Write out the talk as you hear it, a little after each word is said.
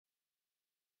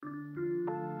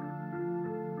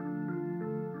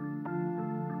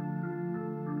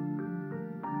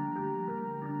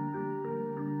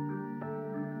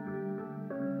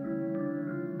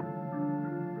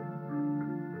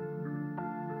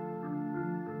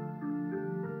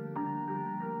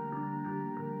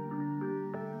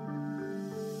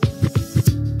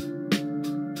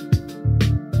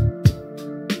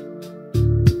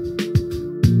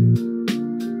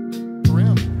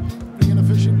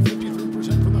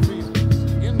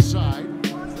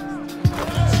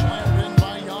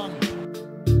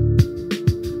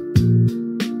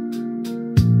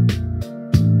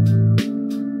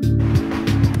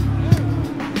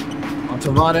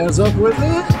Tavon ends up with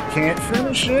it, can't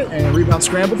finish it, and rebound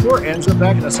scramble for it, ends up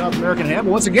back in a South American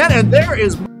handball once again, and there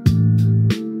is...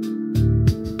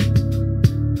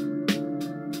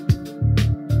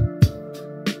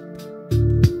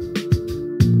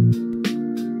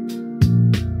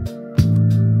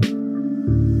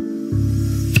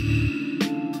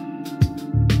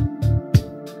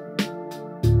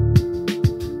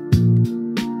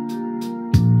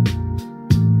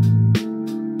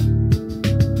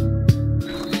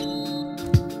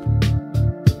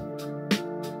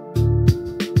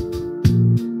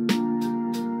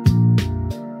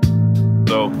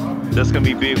 So that's going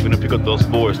to be big. We're going to pick up those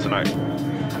boards tonight.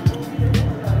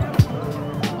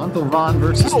 Uncle Vaughn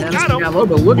versus Hensley.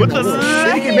 But look at the little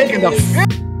shaking, making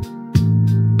the...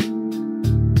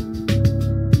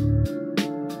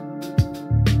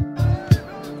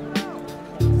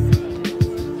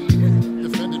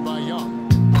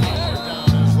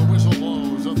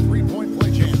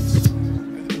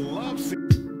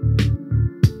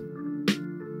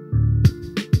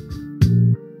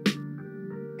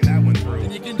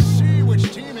 And you can see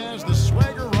which team has the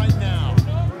swagger right now.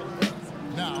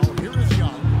 Now, here is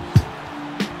Young.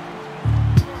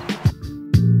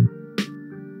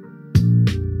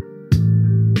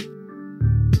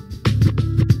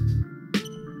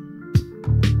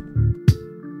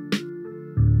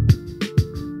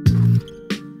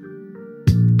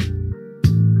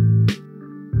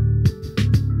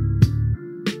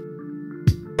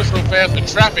 So fast, the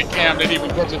traffic cam didn't even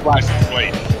catch his license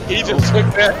plate. He just took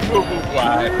that move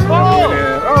wide.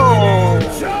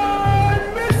 Oh!